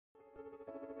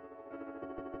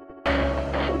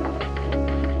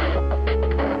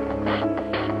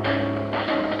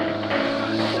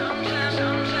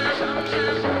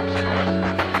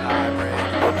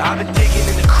I've been digging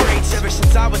in the crates ever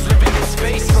since I was living in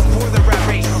space. Before the rat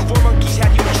race, before monkeys had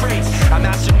human traits, I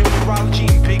mastered numerology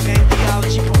and Big Bang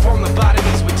theology. Performed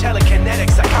lobotomies with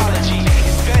telekinetic psychology.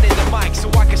 Invented the mic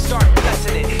so I could start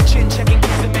blessing it. Chin checking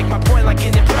kids that make my point like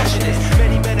an impressionist.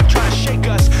 Many men have tried to shake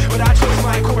us, but I chose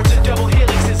my chords and double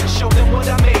helixes and show them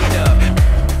what I'm made of.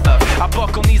 I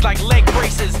buckle knees like leg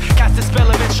braces. Cast the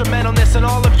spell of instrumentalness on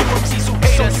all of you MCs who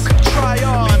hate us. So you can try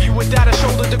on. Leave you without a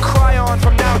shoulder to cry on.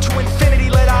 From now to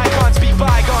infinity, let icons be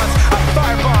bygones. I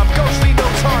firebomb, ghostly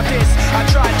notes haunt this. I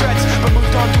tried threats, but moved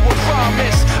on to a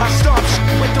promise. I stomp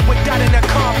with or without an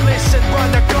accomplice, and run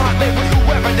the gauntlet with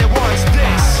whoever that wants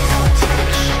this.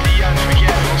 The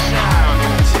unforgettable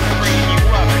sound, bringing you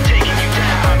up and taking you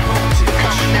down,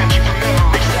 coming at you from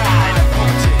every side,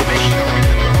 making a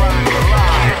rhythm and rhyme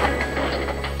collide.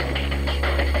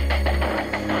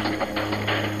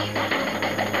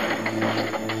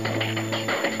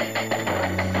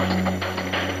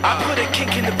 I put a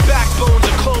kink in the backbones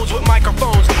of clothes with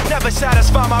microphones. Never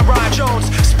satisfy my rhyme Jones.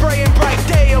 Spraying bright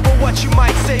day over what you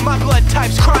might say. My blood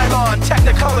type's Krylon,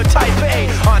 Technicolor type A.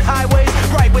 On highways,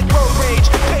 right with road rage.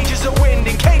 Pages of wind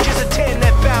and cages of tin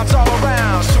that bounce all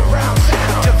around. Surround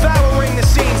sound, devouring the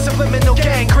scene. Subliminal